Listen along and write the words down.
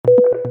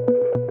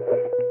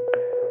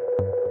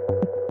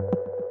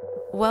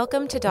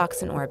Welcome to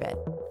Docs in Orbit,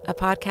 a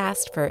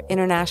podcast for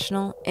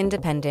international,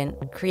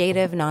 independent,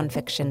 creative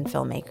nonfiction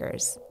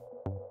filmmakers.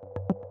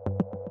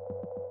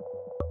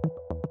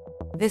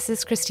 This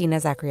is Christina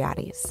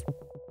Zachariadis.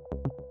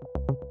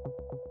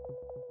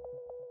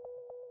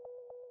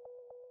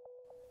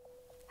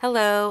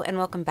 Hello and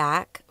welcome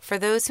back. For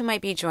those who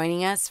might be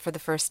joining us for the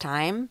first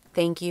time,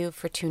 thank you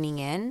for tuning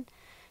in.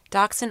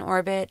 Docs in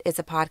Orbit is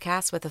a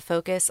podcast with a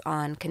focus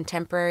on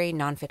contemporary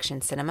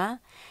nonfiction cinema,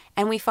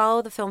 and we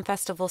follow the film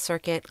festival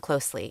circuit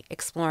closely,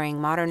 exploring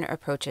modern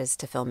approaches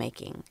to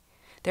filmmaking.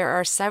 There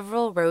are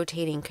several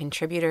rotating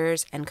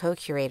contributors and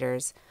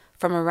co-curators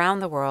from around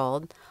the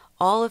world,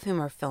 all of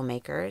whom are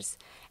filmmakers,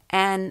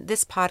 and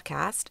this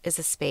podcast is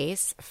a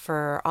space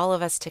for all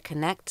of us to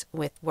connect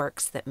with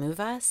works that move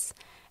us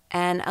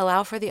and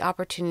allow for the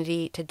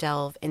opportunity to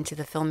delve into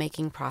the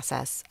filmmaking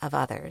process of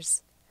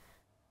others.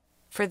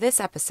 For this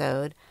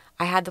episode,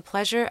 I had the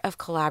pleasure of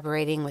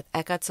collaborating with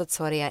Eka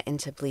Tsotsoria in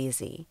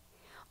Tbilisi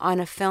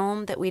on a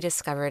film that we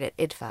discovered at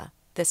IDFA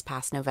this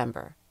past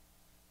November.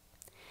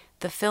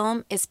 The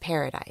film is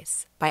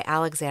Paradise by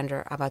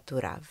Alexander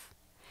Abaturov,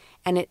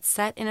 and it's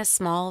set in a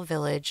small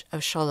village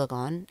of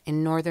Shologon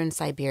in northern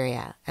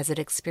Siberia as it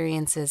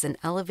experiences an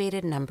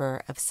elevated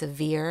number of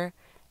severe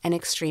and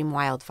extreme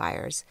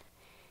wildfires.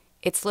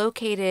 It's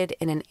located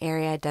in an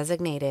area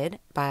designated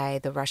by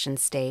the Russian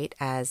state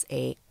as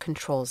a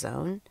control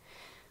zone,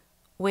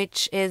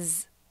 which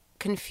is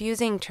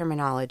confusing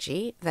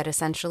terminology that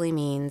essentially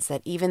means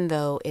that even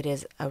though it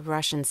is a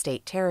Russian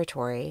state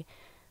territory,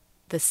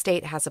 the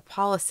state has a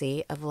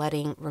policy of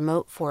letting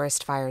remote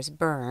forest fires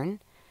burn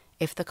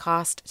if the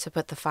cost to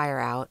put the fire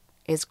out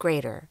is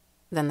greater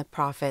than the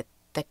profit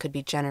that could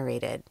be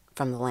generated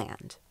from the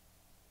land.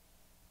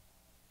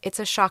 It's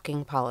a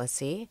shocking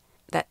policy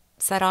that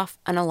set off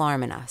an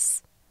alarm in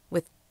us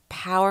with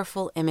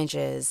powerful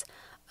images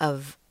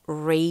of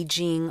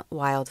raging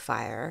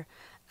wildfire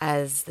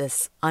as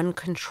this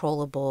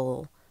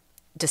uncontrollable,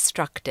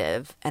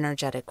 destructive,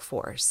 energetic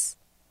force.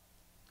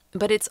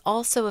 But it's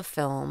also a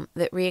film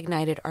that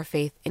reignited our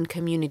faith in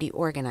community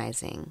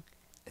organizing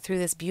through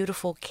this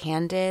beautiful,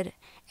 candid,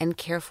 and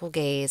careful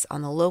gaze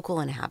on the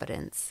local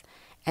inhabitants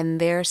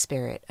and their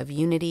spirit of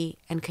unity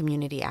and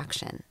community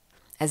action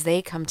as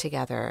they come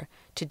together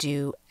to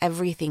do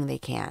everything they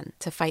can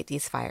to fight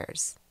these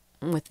fires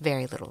with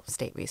very little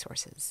state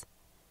resources.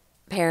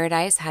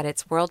 Paradise had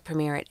its world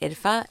premiere at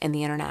IDFA in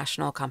the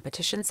International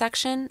Competition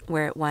section,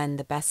 where it won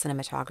the Best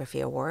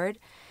Cinematography Award,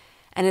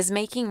 and is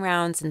making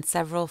rounds in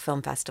several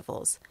film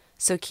festivals,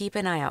 so keep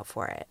an eye out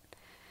for it.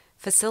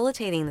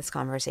 Facilitating this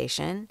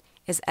conversation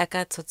is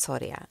Eka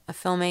Tsotsoria, a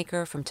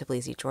filmmaker from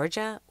Tbilisi,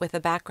 Georgia, with a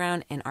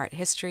background in art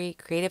history,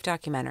 creative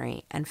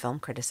documentary, and film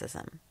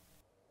criticism.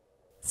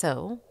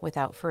 So,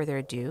 without further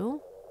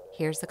ado,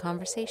 here's the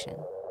conversation.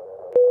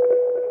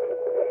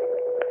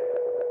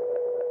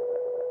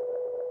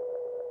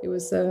 It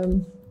was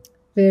a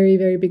very,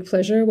 very big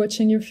pleasure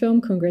watching your film.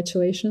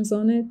 Congratulations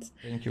on it.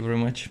 Thank you very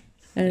much.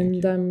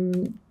 And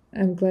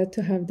I'm glad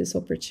to have this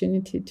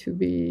opportunity to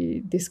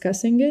be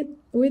discussing it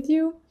with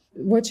you.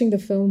 Watching the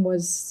film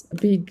was a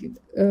big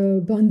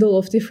bundle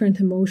of different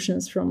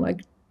emotions, from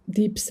like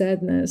deep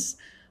sadness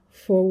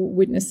for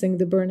witnessing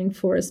the burning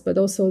forest, but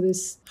also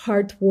this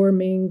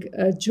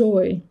heartwarming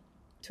joy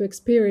to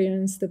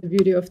experience the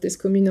beauty of this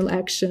communal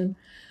action.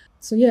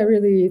 So yeah,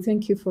 really,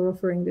 thank you for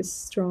offering this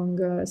strong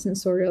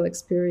sensorial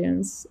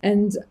experience.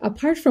 And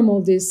apart from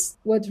all this,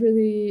 what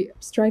really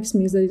strikes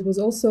me is that it was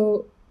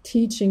also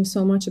teaching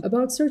so much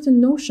about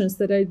certain notions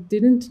that I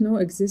didn't know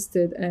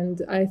existed.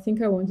 And I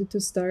think I wanted to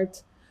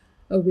start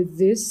with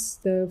this.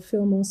 The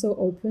film also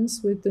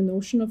opens with the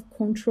notion of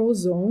control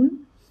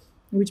zone,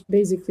 which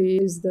basically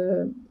is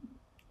the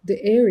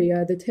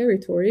area, the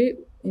territory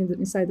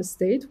inside the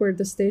state where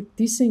the state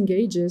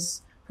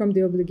disengages from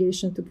the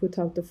obligation to put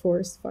out the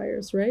forest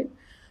fires, right?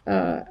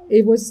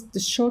 It was the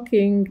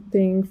shocking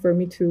thing for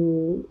me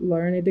to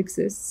learn it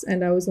exists.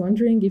 And I was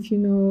wondering if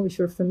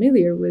you're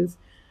familiar with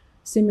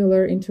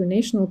similar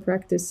international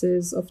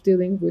practices of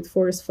dealing with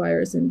forest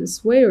fires in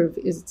this way, or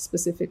is it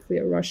specifically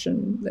a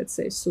Russian, let's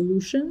say,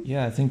 solution?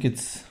 Yeah, I think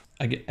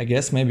I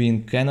guess maybe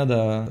in Canada,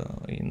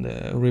 in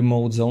the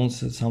remote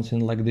zones, something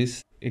like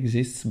this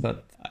exists,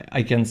 but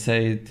I can't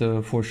say it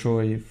for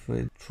sure if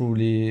it's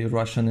truly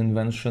Russian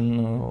invention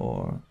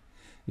or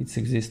it's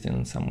existing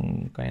in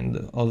some kind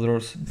of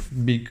other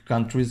big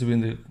countries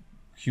with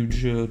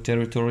huge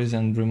territories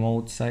and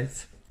remote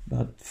sites.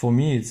 But for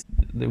me, it's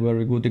a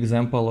very good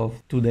example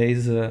of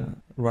today's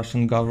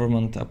Russian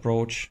government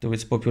approach to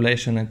its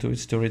population and to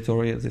its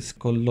territory, this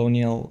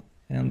colonial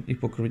and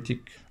hypocritic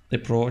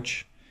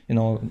approach.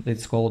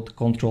 It's called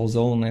control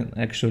zone, and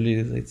actually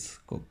it's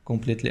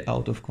completely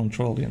out of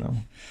control,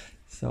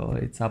 So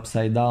it's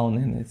upside down,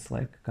 and it's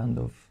like kind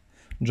of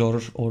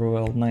George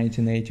Orwell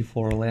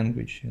 1984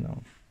 language,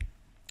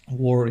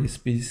 War is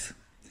peace.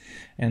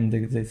 And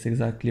that's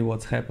exactly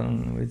what's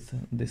happened with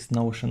this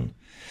notion.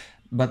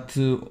 But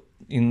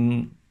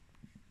in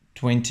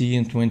 20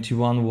 and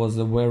 21 was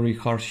a very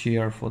harsh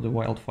year for the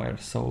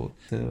wildfires. So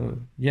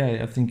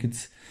I think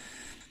it's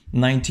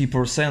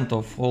 90%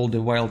 of all the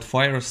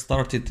wildfires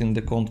started in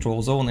the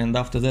control zone, and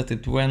after that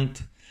it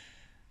went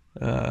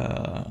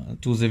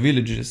to the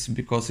villages,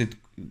 because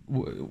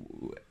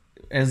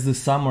as the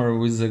summer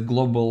with the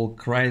global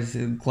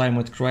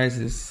climate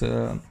crisis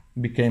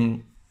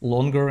became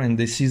longer, and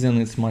the season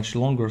is much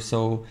longer,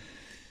 so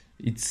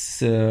it's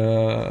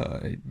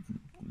the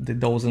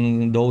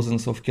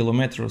dozens of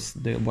kilometers,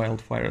 the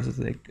wildfires,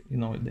 they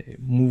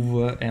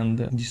move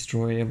and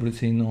destroy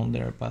everything on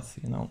their path.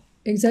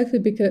 Exactly,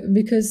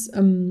 because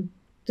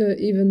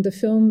even the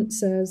film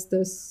says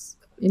this.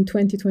 In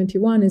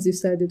 2021, as you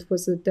said, it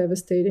was a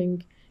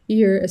devastating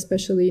year,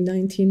 especially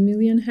 19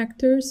 million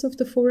hectares of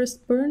the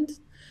forest burned.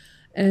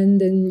 And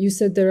then you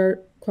said there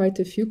are quite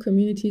a few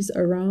communities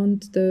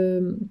around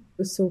the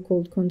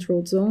so-called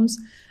controlled zones.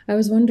 I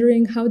was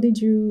wondering, how did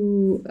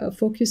you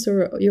focus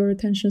your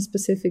attention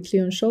specifically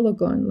on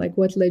Shologon? Like,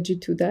 what led you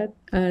to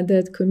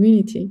that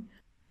community?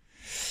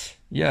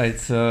 Yeah,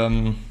 it's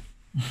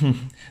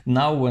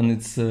now when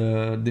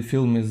the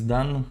film is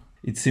done,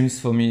 it seems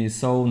for me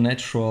so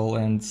natural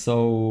and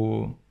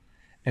so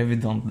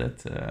evident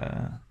that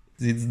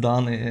it's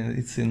done.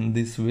 It's in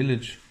this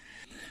village.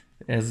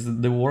 As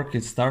the work,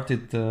 it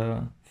started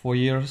 4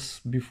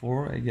 years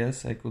before, I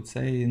guess I could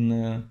say.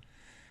 In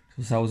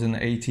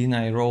 2018,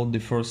 I wrote the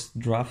first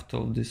draft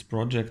of this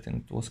project,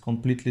 and it was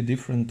completely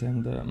different.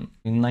 And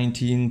in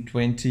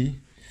 1920,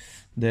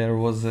 there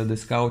was the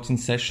scouting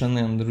session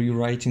and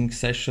rewriting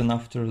session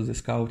after the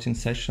scouting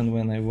session,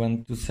 when I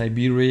went to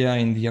Siberia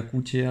and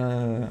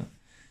Yakutia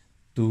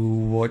to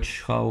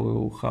watch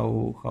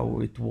how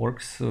it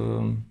works.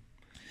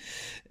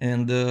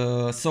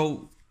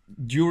 So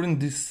during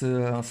these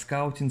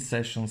scouting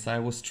sessions, I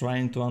was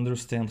trying to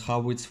understand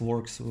how it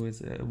works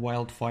with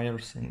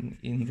wildfires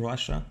in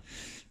Russia.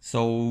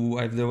 So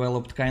I've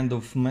developed kind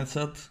of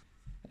method,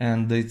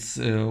 and it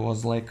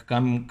was like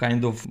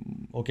kind of,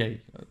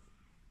 okay,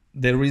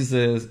 there is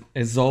a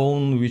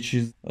zone which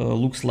is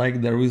looks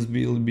like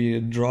will be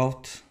a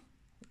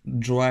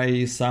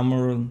dry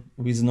summer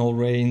with no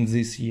rain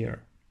this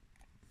year.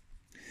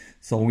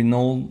 So we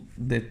know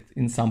that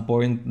in some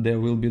point there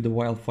will be the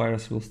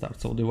wildfires will start.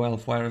 So the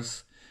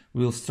wildfires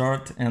will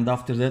start, and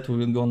after that we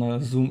will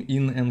gonna zoom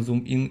in and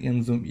zoom in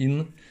and zoom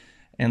in,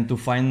 and to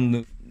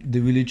find the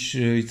village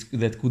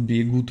that could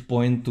be a good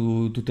point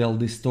to tell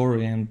this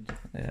story. And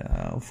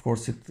of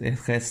course it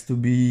has to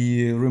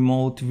be a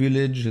remote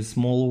village, a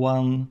small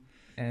one,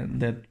 and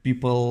that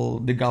people,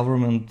 the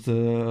government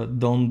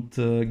don't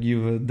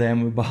give a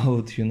damn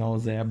about,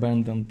 they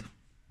abandoned.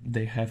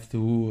 They have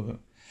to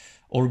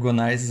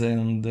organize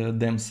and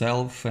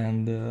themselves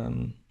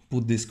and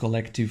put this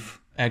collective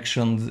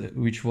action,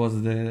 which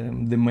was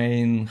the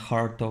main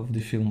heart of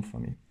the film for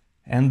me.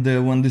 And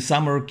when the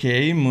summer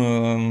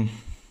came,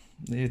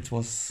 it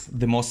was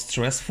the most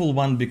stressful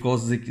one,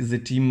 because the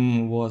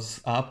team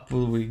was up,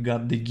 we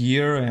got the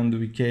gear, and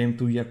we came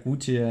to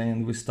Yakutia,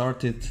 and we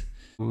started.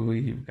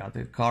 We got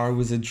a car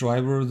with a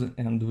driver,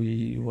 and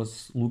we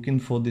was looking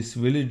for this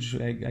village.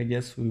 I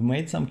guess we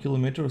made some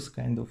kilometers,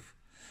 kind of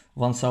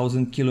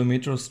 1,000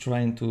 kilometers,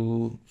 trying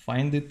to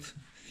find it.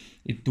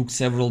 It took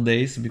several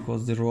days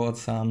because the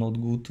roads are not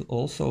good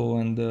also,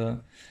 and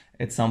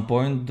at some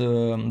point,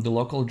 the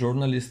local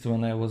journalist,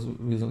 when I was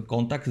with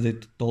contact, they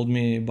told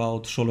me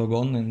about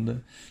Shologon,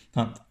 and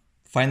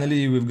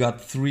finally we've got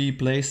 3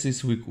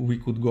 places we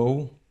could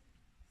go,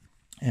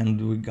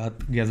 and we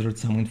gathered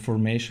some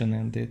information.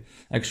 And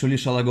actually,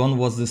 Shologon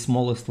was the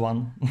smallest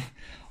one.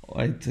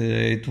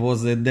 It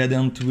was a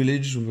dead-end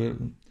village,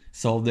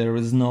 so there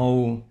is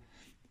no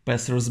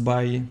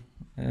passers-by,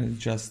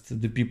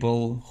 just the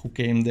people who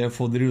came there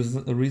for the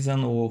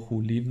reason or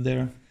who lived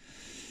there.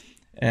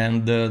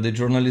 And the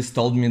journalist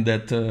told me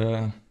that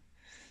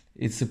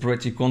it's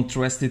pretty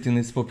contrasted in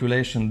its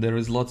population. There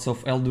is lots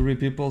of elderly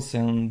peoples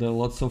and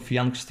lots of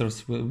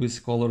youngsters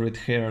with colored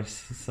hairs.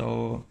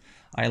 So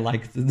I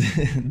liked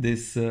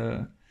this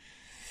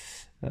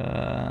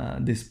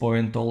this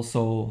point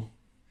also,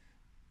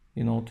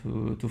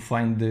 to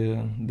find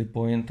the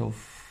point of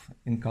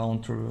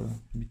encounter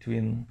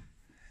between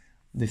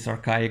this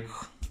archaic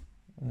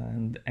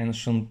and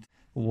ancient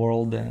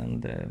world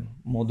and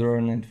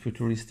modern and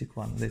futuristic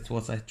one. That's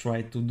what I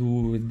tried to do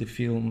with the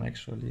film.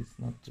 Actually, it's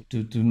not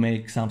to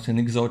make something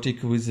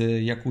exotic with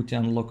the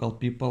Yakutian local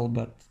people,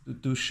 but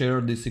to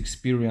share this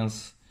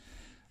experience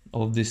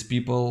of these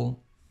people.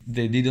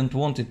 They didn't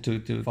want it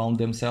to found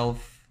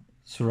themselves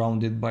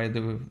surrounded by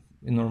the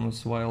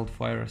enormous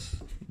wildfires,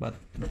 but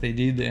they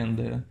did,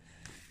 and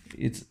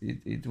it's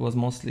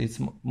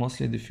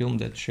mostly the film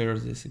that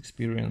shares this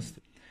experience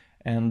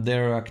and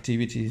their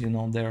activities,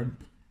 their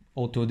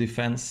auto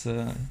defense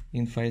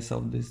in face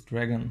of this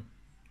dragon.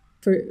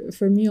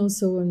 For me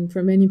also, and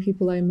for many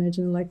people, I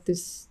imagine like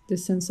this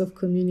sense of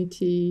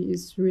community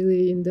is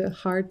really in the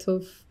heart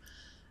of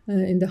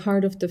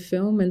the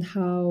film, and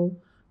how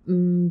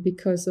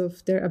because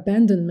of their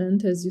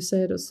abandonment, as you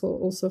said,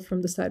 also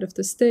from the side of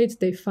the state,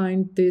 they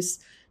find this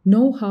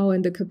know-how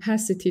and the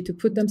capacity to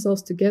put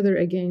themselves together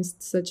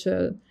against such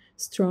a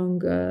strong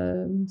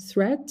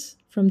threat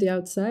from the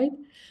outside.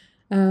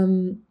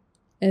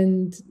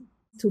 And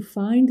to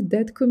find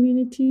that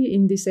community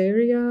in this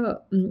area,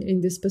 in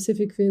this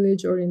specific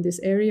village or in this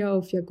area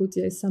of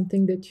Yakutia, is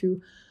something that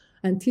you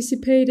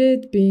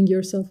anticipated, being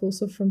yourself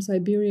also from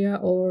Siberia,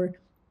 or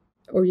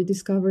you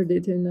discovered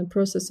it in the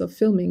process of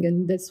filming,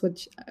 and that's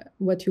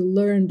what you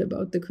learned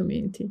about the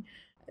community.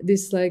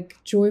 This like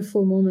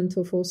joyful moment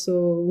of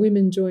also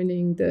women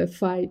joining the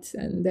fight,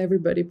 and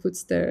everybody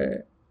puts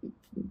their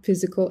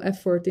physical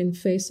effort in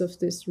face of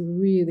this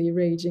really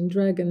raging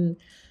dragon.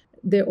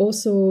 They're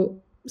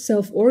also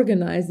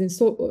self-organized and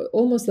so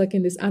almost like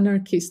in this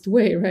anarchist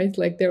way, right?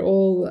 Like they're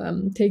all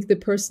take the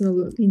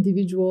personal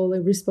individual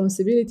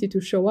responsibility to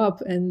show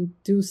up and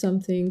do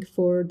something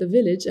for the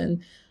village.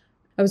 And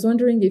I was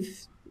wondering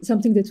if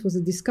something that was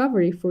a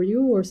discovery for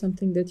you, or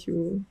something that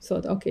you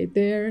thought, okay,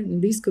 there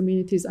in these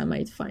communities I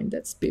might find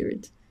that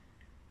spirit.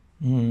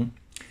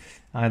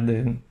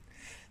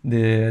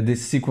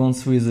 This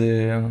sequence with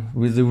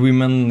the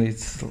women,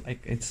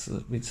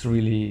 it's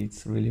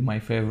really my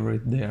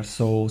favorite. They are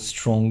so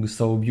strong,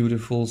 so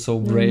beautiful, so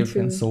brave,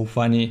 and so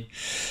funny.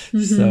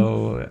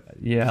 So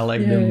yeah, I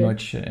like them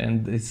much,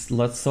 and it's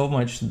so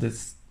much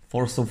this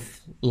force of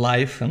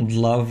life and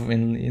love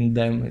in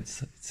them.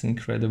 It's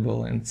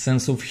incredible, and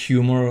sense of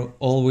humor,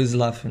 always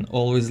laughing.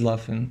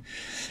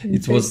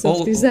 It was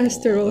all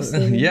disaster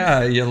also. Yeah,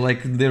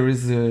 like there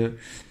is a.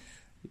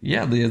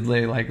 Yeah, they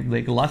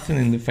like laughing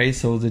in the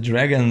face of the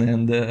dragon,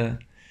 and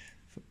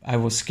I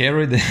was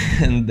scared,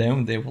 and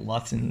they were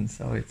laughing.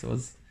 So it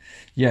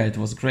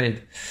was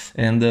great,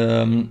 and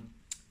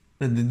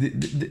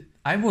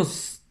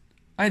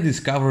I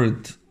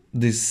discovered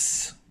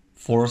this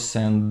force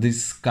and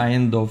this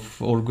kind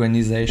of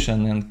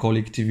organization and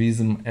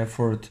collectivism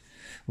effort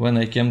when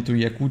I came to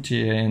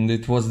Yakutia, and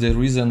it was the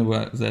reason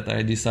that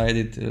I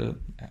decided,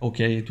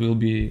 okay, it will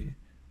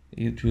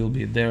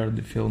be there,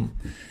 the film.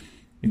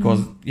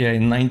 Because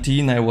in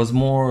 19 I was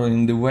more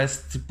in the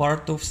west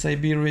part of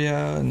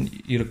Siberia, in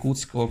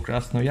Irkutsk or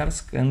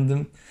Krasnoyarsk,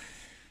 and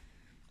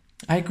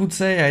I could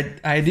say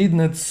I did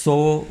not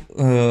saw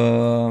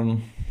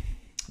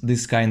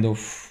this kind of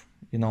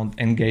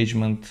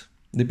engagement.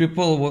 The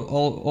people were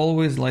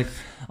always like,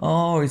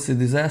 oh, it's a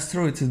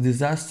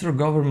disaster,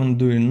 government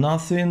doing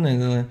nothing,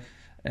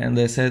 and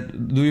I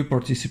said, do you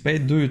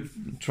participate? Do you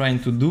trying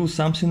to do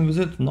something with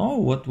it? No,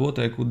 what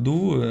I could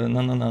do?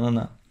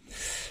 No.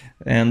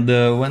 And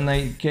when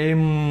I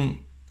came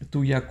to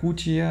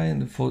Yakutia,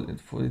 and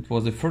it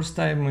was the first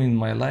time in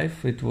my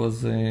life. It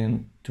was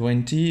in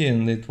 20,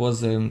 and it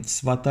was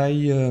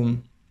Svatai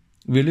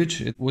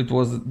village. It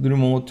was a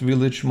remote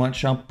village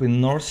much up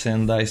in north,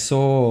 and I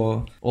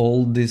saw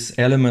all these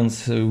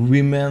elements,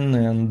 women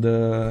and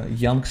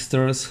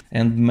youngsters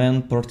and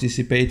men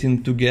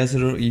participating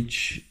together.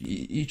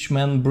 Each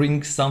man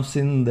brings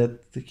something that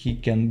he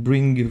can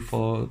bring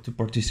to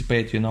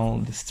participate,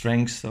 the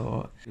strength.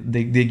 So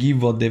they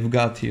give what they've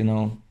got,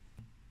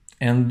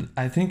 And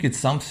I think it's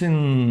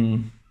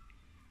something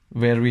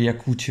very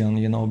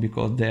Yakutian,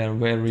 because they are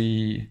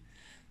very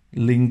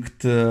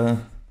linked.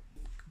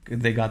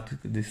 They got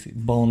this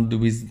bond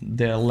with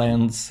their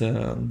lands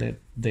that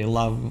they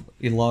love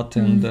a lot,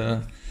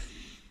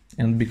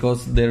 and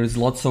because there is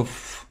lots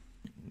of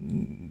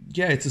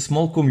it's a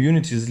small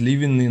communities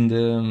living in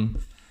the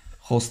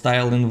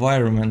hostile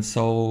environment,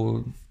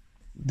 so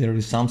there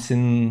is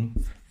something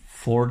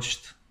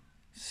forged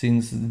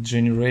since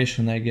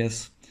generation, I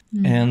guess.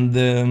 And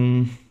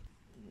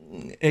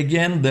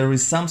again, there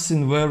is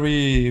something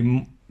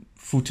very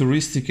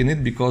futuristic in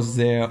it, because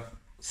they are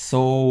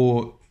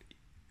so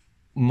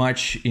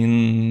much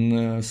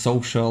in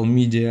social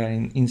media,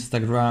 in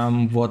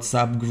Instagram,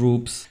 WhatsApp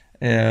groups,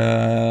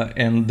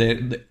 and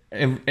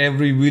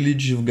every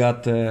village you've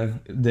got the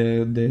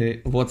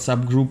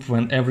WhatsApp group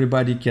when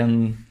everybody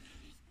can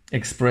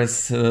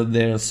express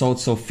their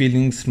thoughts or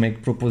feelings,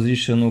 make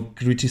proposition or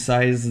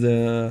criticize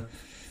the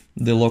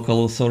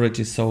local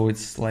authorities. So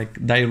it's like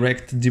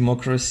direct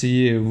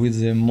democracy with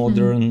the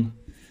modern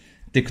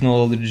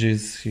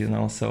technologies,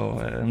 So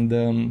and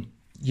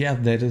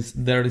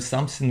there is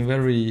something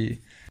very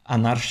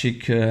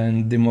anarchic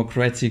and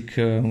democratic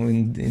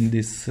in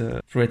this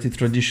pretty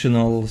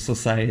traditional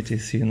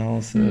societies,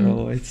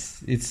 So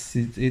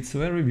it's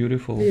very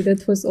beautiful.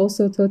 That was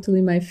also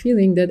totally my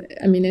feeling. That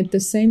at the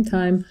same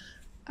time,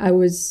 I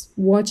was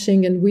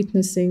watching and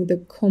witnessing the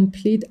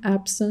complete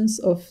absence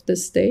of the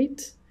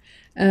state.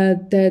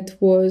 That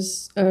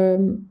was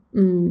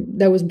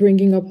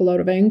bringing up a lot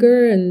of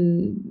anger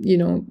and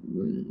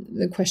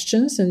the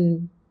questions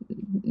and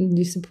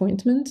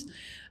disappointment,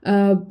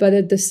 but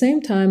at the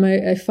same time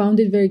I found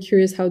it very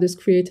curious how this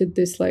created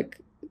this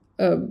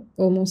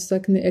almost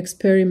like an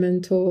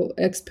experimental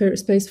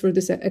space for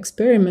this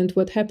experiment.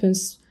 What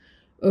happens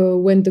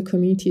when the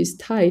community is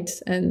tight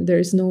and there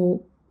is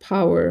no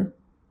power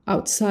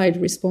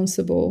outside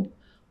responsible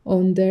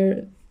on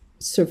their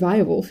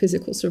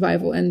physical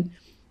survival. And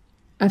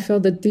I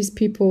felt that these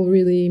people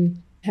really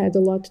had a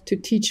lot to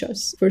teach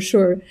us, for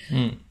sure.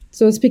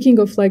 So speaking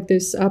of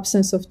this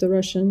absence of the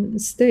Russian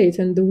state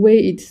and the way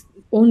it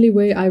only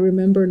way I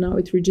remember now,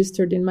 it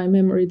registered in my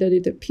memory that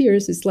it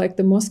appears, is like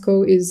the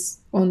Moscow is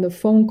on the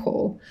phone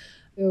call.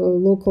 The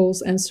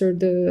locals answer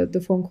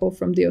the phone call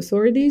from the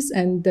authorities,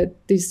 and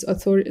that this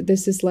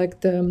is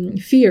like the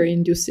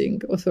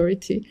fear-inducing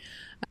authority.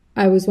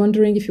 I was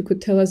wondering if you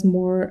could tell us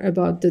more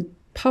about the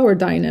power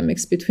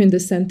dynamics between the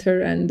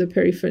center and the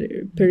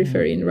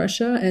periphery in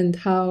Russia, and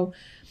how,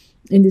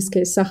 in this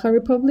case, Sakha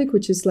Republic,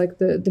 which is like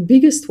the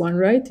biggest one,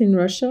 right, in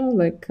Russia,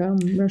 like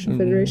Russian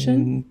Federation.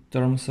 In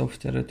terms of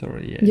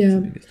territory, yeah. It's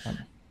the biggest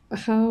one.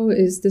 How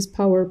is this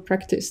power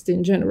practiced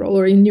in general,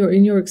 or in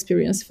your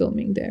experience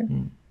filming there?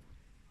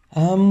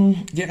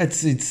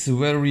 It's a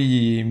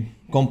very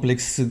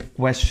complex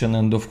question,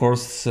 and of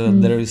course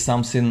there is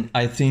something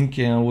I think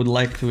I would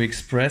like to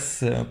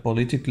express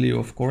politically,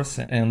 of course,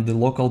 and the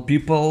local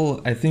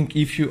people, I think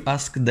if you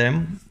ask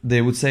them,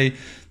 they would say,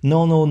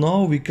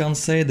 no, we can't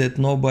say that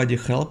nobody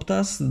helped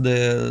us.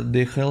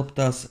 They helped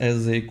us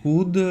as they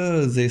could.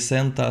 They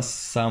sent us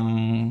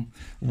some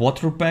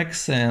water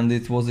packs, and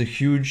it was a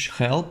huge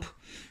help.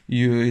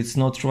 It's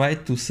not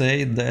right to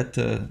say that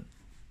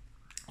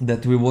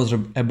we was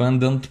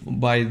abandoned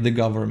by the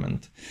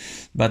government,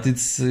 but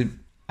it's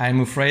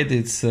I'm afraid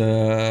it's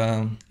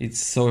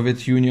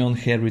Soviet Union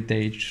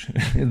heritage.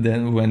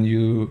 Then when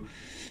you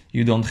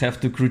don't have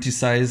to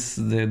criticize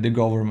the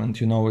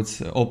government,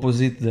 it's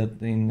opposite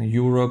that in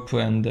Europe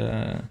and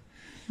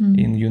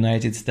in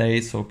United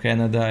States or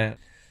Canada.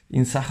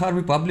 In Sakha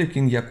Republic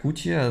in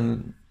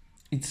Yakutia,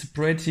 it's a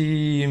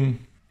pretty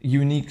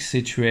unique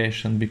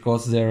situation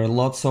because there are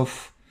lots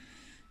of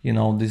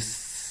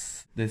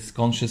this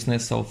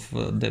consciousness of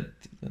that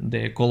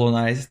they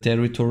colonized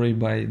territory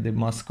by the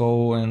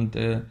Moscow, and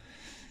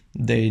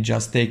they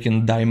just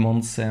taken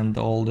diamonds and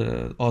all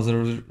the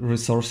other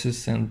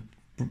resources and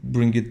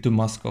bring it to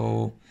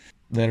Moscow.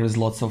 There is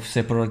lots of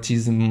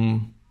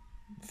separatism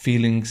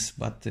feelings,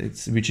 but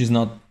which is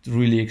not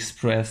really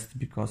expressed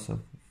because of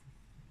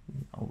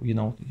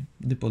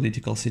the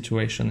political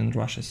situation in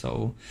Russia.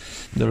 So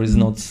there is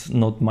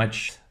not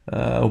much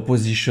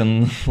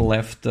opposition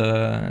left.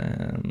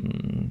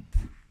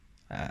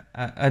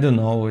 I don't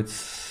know.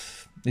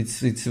 It's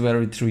a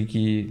very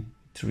tricky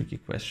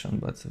question.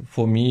 But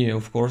for me,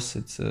 of course,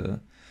 it's a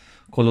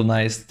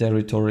colonized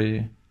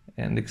territory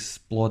and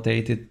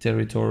exploited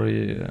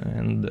territory,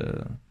 and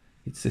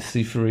it's a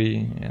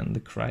thievery and a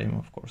crime,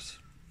 of course.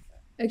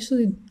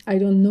 Actually, I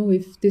don't know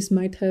if this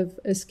might have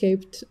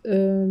escaped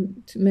to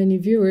many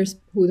viewers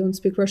who don't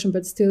speak Russian,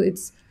 but still it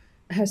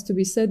has to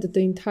be said that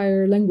the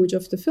entire language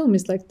of the film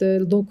is like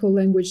the local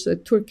language, the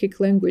Turkic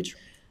language.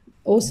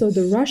 Also,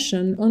 the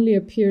Russian only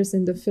appears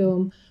in the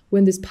film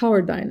when this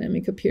power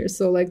dynamic appears.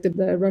 So like the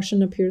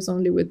Russian appears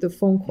only with the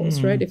phone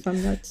calls, right? If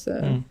I'm not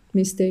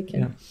mistaken.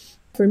 Yeah.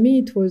 For me,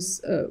 it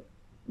was a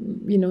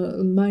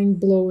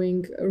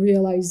mind-blowing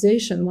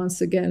realization once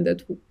again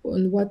that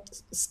on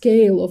what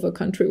scale of a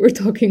country we're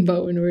talking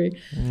about when we're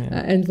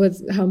and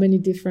how many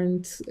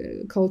different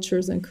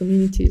cultures and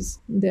communities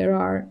there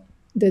are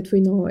that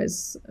we know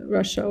as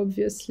Russia,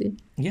 obviously.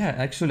 Yeah,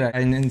 actually,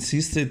 I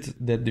insisted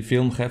that the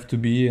film have to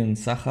be in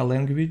Sakha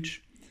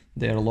language,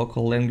 their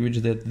local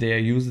language that they are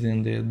used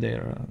in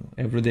their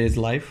everyday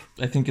life.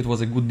 I think it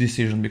was a good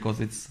decision because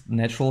it's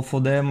natural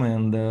for them,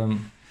 and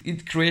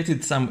it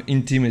created some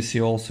intimacy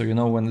also,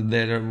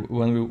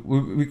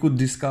 when we could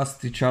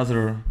discuss each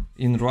other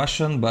in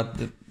Russian, but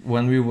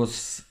when we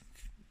was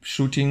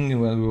shooting,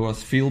 when we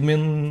was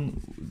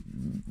filming,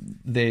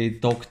 they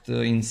talked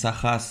in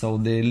Sakha, so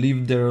they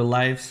lived their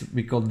lives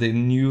because they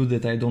knew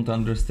that I don't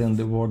understand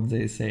the word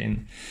they're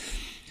saying.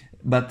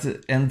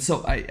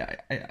 So I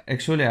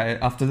actually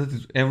after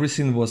that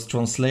everything was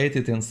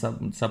translated and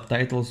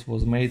subtitles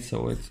was made.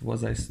 So it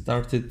was I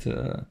started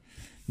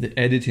the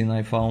editing.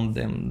 I found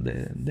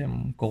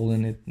them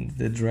calling it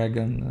the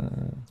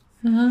dragon.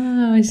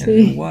 I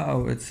see. And,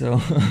 wow, it's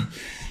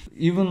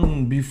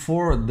even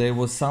before there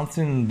was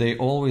something they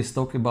always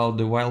talk about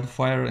the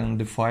wildfire and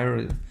the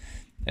fire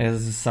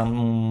as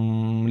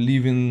some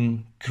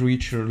living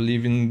creature,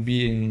 living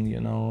being,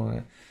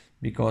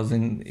 because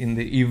in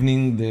the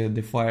evening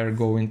the fire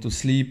go into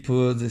sleep,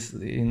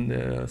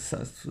 the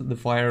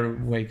fire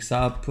wakes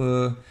up,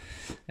 the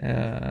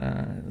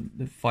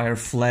fire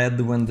fled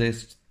when they're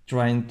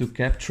trying to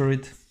capture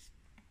it.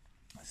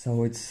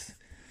 So it's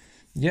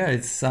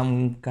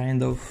some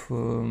kind of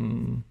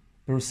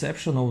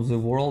perception of the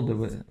world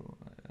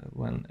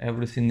when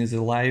everything is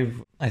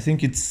alive. I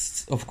think it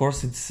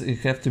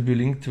have to be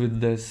linked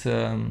with this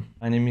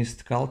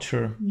animist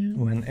culture,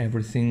 when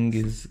everything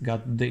is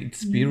got the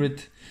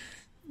spirit.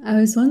 I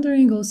was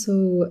wondering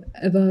also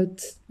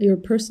about your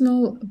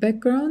personal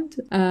background.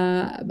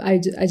 I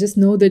just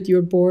know that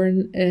you're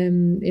born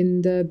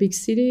in the big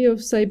city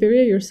of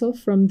Siberia yourself,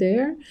 from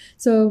there.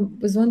 So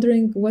I was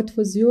wondering, what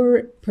was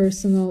your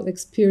personal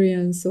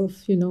experience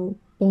of,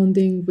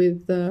 bonding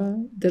with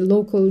the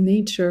local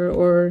nature,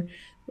 or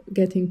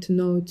getting to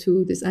know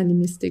to these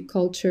animistic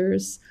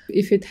cultures,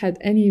 if it had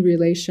any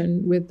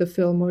relation with the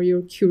film or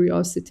your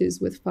curiosities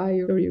with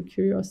fire or your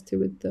curiosity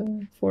with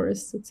the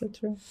forests,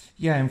 etc.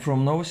 Yeah, I'm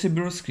from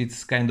Novosibirsk.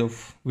 It's kind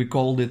of, we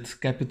called it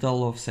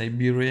capital of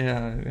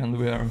Siberia, and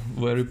we are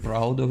very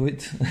proud of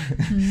it.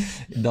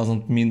 It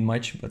doesn't mean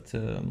much, but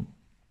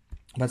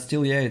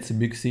still, yeah, it's a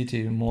big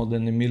city. More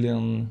than 1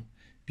 million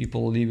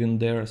people live in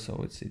there,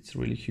 so it's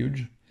really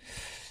huge.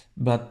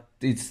 But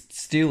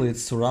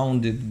it's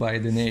surrounded by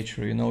the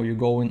nature. You're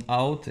going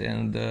out,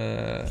 and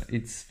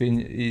it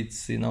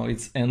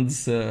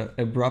ends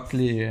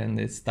abruptly, and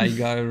it's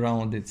taiga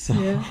around it. So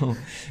yeah.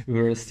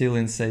 We're still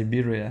in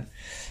Siberia,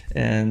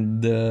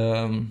 and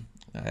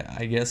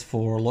I guess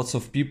for lots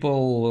of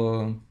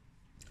people,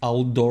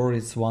 outdoor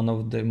is one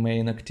of the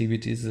main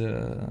activities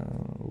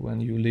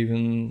when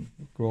you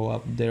grow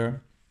up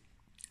there.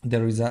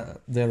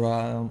 There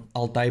are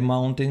Altai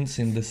Mountains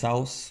in the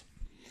south.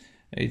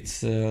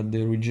 It's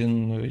the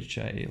region which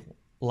I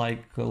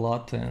like a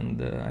lot,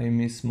 and I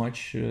miss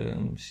much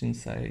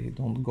since I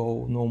don't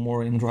go no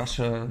more in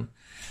Russia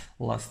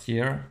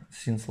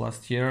since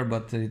last year.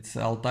 But it's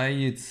Altai.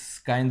 It's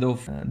kind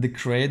of the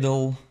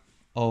cradle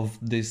of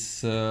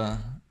this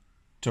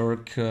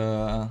Turk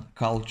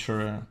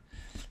culture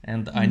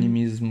and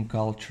animism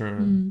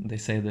culture. They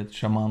say that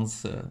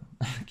shamans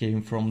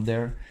came from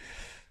there.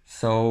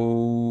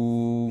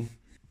 So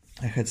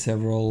I had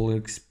several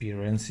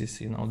experiences,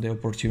 the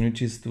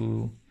opportunities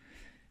to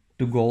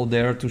go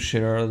there to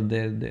share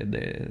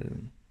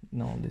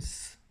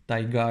this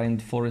taiga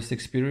and forest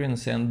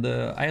experience, and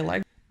I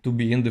like to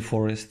be in the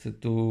forest,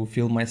 to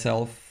feel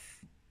myself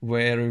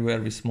very,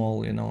 very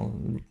small, a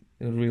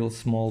real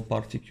small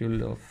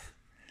particle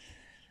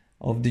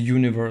of the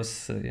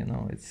universe.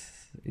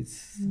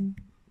 It's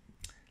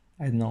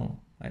I don't know.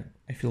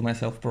 I feel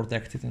myself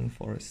protected in the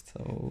forest.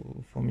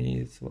 So for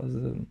me,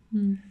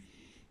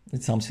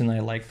 it's something I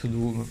like to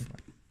do.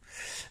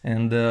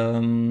 And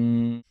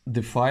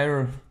the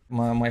fire,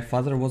 my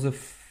father was a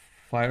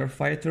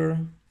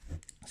firefighter.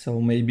 So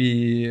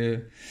maybe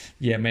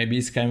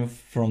it's kind of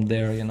from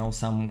there,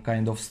 some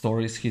kind of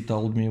stories he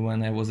told me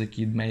when I was a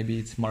kid. Maybe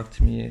it's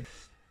marked me.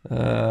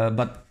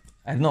 But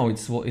I don't know,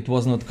 it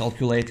was not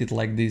calculated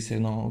like this,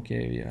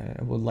 okay,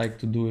 I would like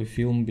to do a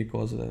film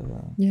because I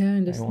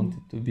wanted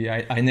to be,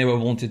 I never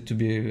wanted to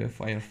be a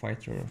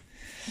firefighter.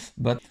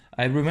 But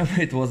I remember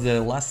it was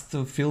the last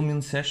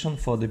filming session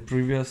for the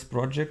previous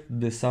project,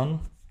 The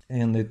Sun,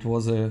 and it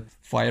was a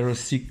fire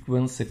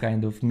sequence, a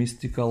kind of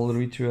mystical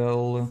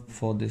ritual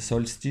for the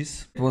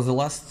solstice. It was the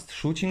last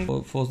shooting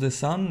for The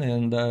Sun,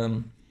 and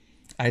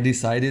I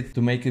decided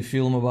to make a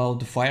film about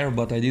the fire,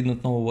 but I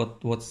didn't know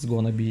what's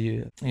gonna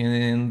be.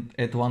 And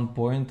at one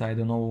point, I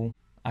don't know,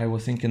 I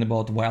was thinking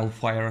about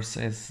wildfires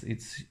as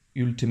its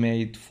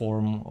ultimate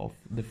form of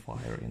the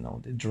fire,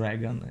 the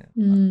dragon.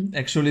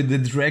 Actually, the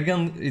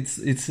dragon,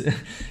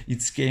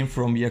 it's came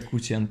from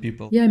Yakutian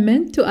people. Yeah, I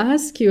meant to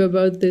ask you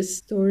about this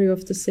story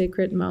of the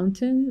sacred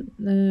mountain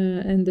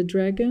and the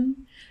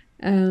dragon.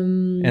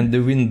 And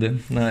the wind.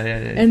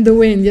 And the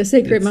wind,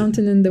 sacred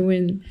mountain and the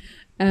wind.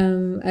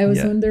 I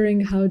was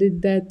wondering, how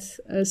did that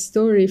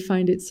story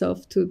find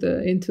itself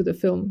into the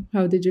film?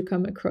 How did you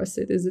come across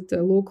it? Is it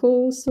a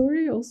local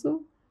story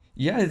also?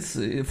 Yeah, it's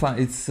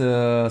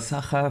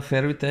Sakha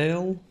fairy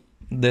tale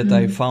that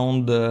I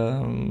found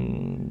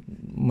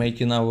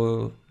making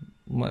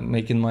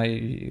my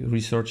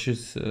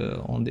researches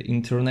on the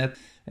internet,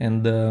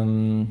 and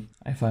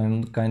I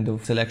found kind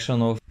of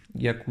selection of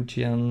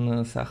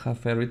Yakutian Sakha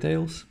fairy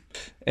tales.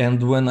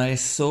 And when I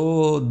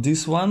saw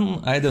this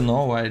one, I don't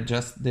know,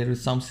 there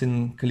is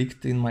something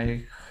clicked in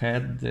my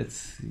head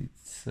that's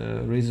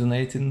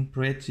resonating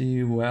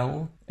pretty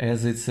well,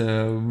 as it's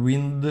a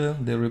wind,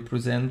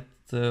 the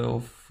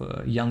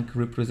young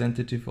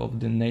representative of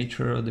the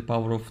nature, the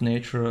power of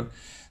nature,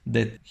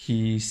 that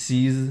he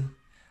sees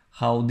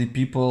how the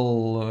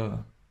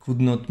people could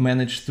not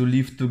manage to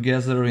live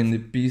together in the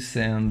peace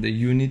and the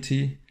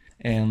unity,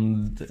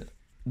 and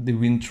the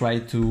wind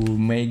tried to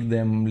make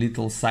them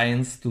little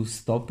signs to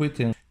stop it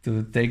and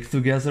to take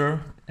together,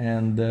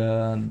 and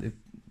the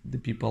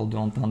people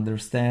don't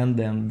understand,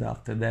 and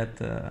after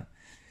that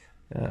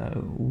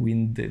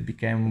wind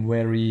became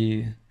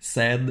very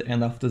sad,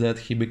 and after that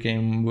he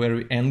became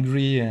very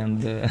angry,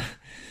 and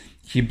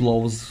he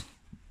blows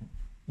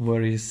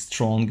very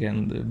strong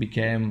and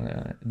became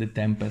the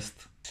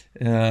tempest.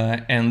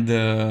 And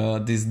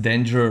this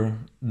danger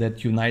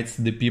that unites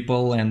the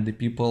people, and the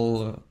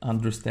people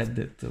understand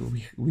that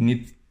we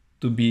need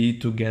to be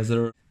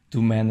together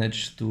to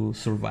manage to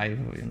survive,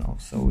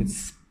 so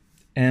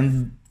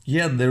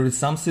there is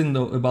something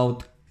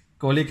about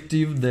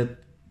collective that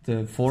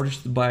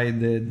forged by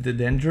the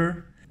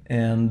danger,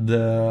 and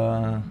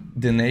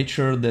the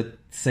nature that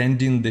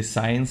sending the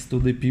signs to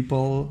the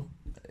people,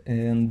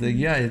 and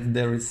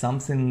there is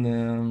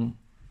something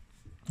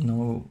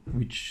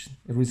which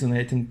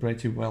resonating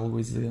pretty well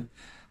with the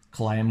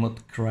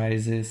climate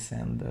crisis.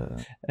 And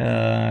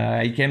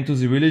I came to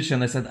the village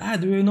and I said,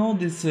 do you know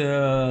this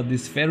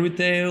fairy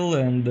tale?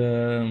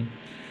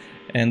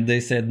 And they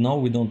said, no,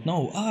 we don't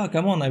know.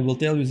 Come on, I will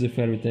tell you the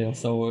fairy tale.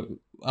 So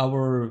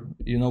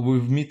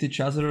we meet each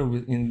other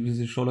with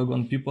the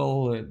Shologon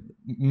people,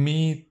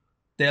 me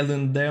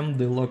telling them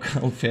the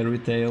local fairy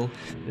tale.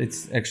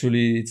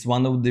 It's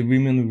one of the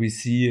women we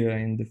see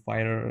in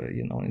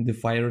the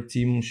fire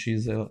team.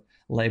 She's a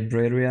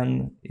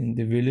librarian in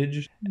the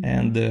village,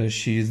 and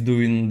she's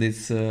doing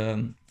this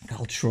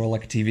cultural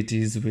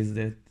activities with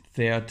the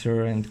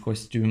theater and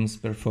costumes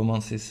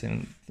performances,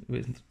 and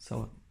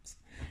so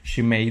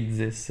she made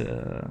this.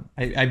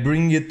 I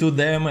bring it to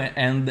them,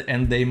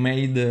 and they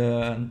made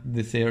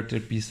the theater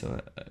piece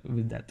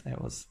with that.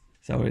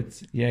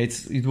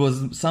 It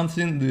was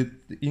something that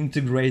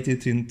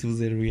integrated into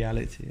the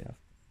reality.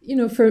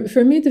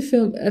 For me,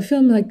 a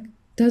film like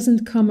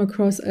doesn't come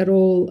across at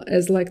all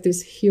as like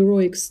this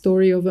heroic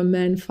story of a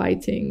man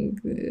fighting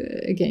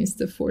against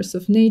the force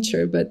of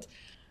nature, but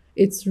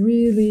it's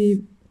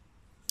really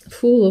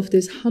full of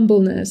this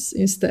humbleness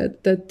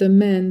instead, that the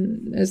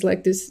men as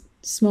like these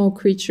small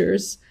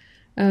creatures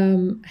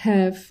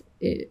have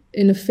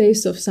in the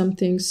face of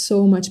something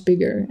so much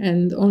bigger,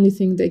 and the only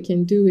thing they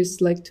can do is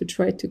like to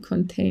try to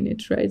contain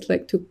it, right?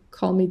 Like to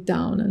calm it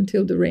down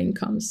until the rain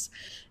comes.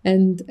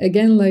 And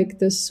again, like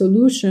the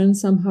solution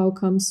somehow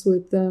comes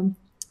with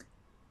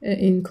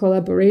in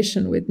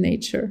collaboration with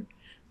nature.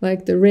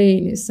 Like the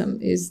rain is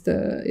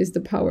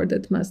the power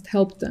that must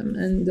help them.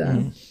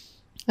 And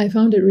I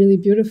found it really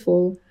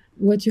beautiful.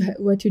 What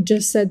you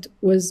just said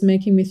was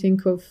making me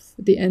think of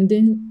the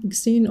ending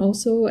scene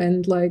also,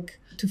 and like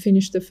to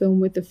finish the film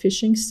with the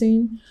fishing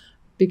scene,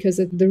 because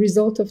the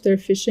result of their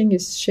fishing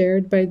is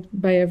shared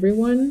by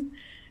everyone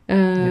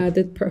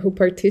who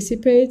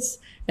participates,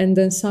 and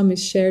then some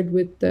is shared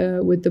with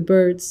the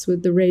birds,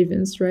 with the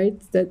ravens, right?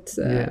 That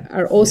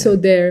are also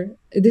there.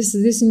 This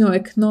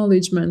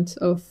acknowledgement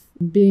of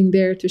being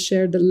there to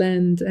share the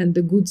land and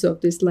the goods of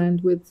this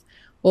land with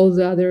all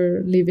the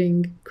other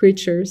living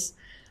creatures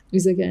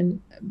is again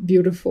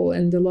beautiful,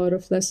 and a lot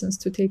of lessons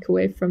to take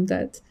away from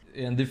that.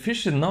 And the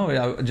fishing,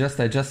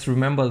 I just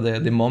remember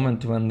the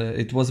moment when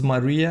it was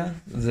Maria,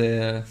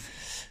 the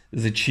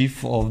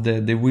chief of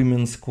the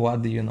women's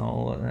squad.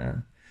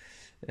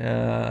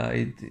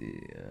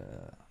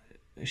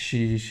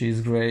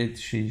 She's great.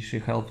 She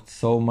helped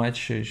so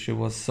much. She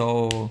was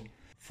so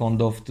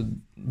fond of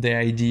the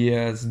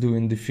ideas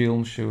doing the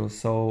film. She was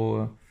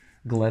so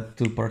glad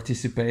to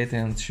participate,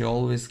 and she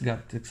always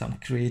got some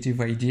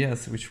creative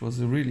ideas, which was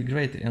really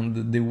great.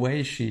 And the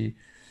way she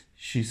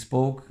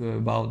spoke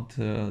about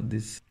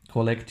this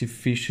collective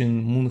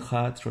fishing,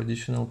 Munha,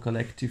 traditional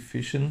collective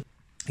fishing,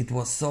 it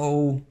was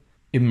so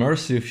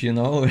immersive,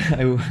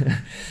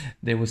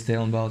 They was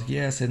telling about,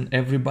 yes, and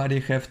everybody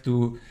have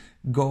to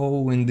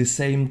go in the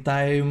same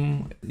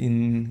time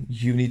in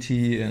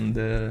unity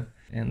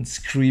and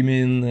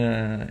screaming,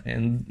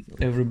 and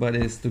everybody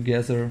is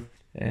together.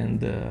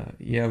 And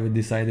we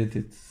decided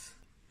it's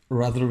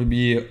rather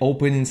be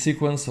opening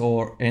sequence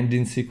or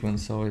ending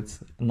sequence. So it's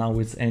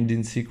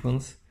ending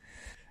sequence.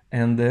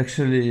 And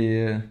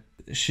actually,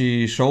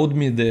 she showed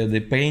me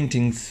the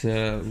paintings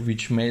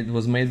which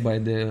was made by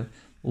the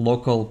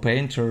local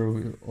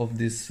painter of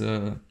this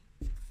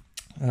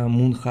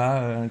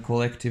Munha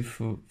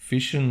collective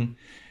fishing.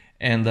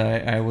 And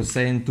I was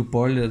saying to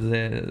Paul,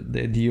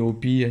 the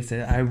DOP, I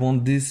said, I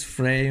want this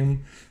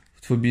frame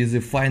to be the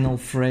final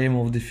frame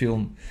of the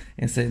film.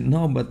 And said,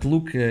 no, but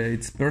look,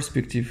 it's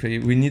perspective.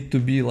 We need to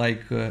be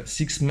like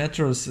 6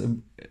 meters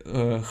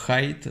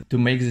height to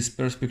make this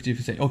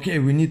perspective. Say, okay,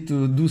 we need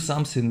to do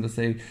something.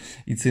 Say,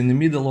 it's in the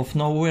middle of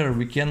nowhere.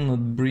 We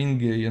cannot bring,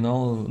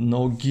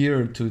 no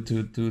gear to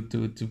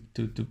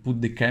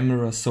put the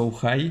camera so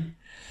high.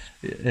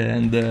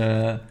 And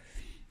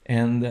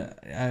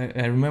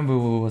I remember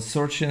we were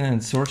searching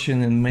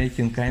and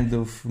making kind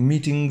of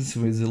meetings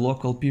with the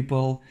local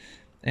people.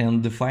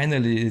 And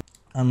finally,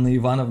 Anna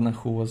Ivanovna,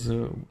 who was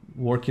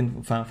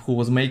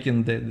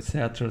making the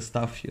theater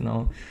stuff,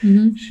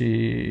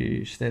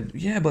 she said,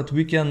 yeah, but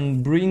we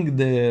can bring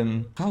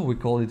the, how we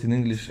call it in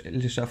English,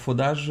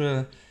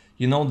 l'échafaudage,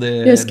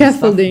 the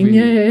scaffolding,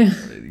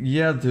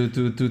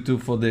 to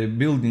for the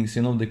buildings,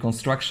 the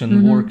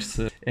construction works,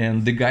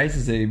 and the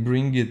guys, they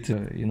bring it,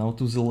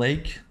 to the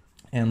lake.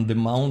 And they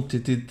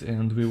mounted it,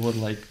 and we were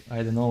like,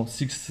 I don't know,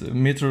 6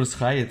 meters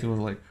high. It was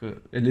like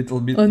a little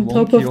bit on wonky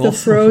top of also. the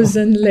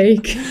frozen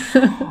lake.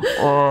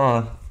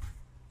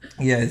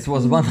 It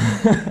was one.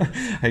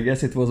 I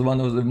guess it was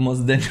one of the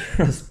most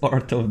dangerous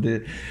part of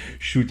the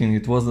shooting.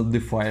 It wasn't the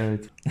fire.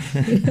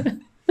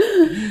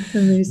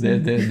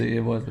 Amazing.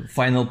 It was the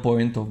final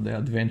point of the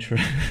adventure.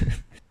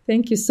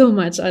 Thank you so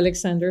much,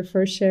 Alexander,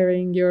 for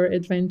sharing your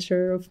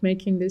adventure of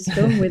making this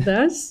film with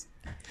us.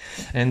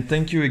 And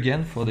thank you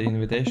again for the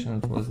invitation.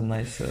 It was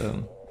nice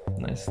to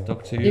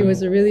talk to you. It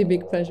was a really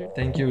big pleasure.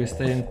 Thank you. We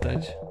stay in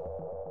touch.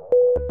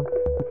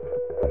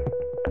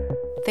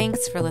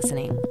 Thanks for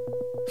listening.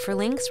 For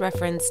links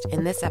referenced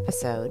in this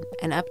episode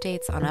and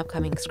updates on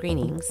upcoming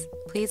screenings,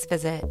 please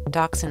visit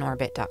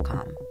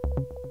docsonorbit.com.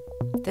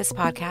 This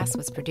podcast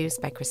was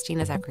produced by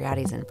Christina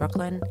Zachariadis in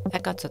Brooklyn,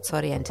 Eka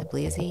Tsotsori in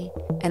Tbilisi,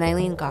 and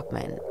Eileen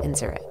Gockman in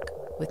Zurich,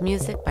 with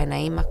music by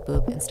Naeem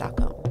Mahboub in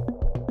Stockholm.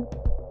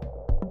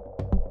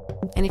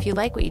 And if you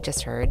like what you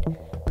just heard,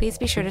 please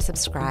be sure to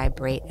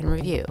subscribe, rate, and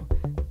review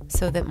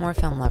so that more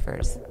film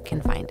lovers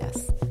can find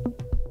us.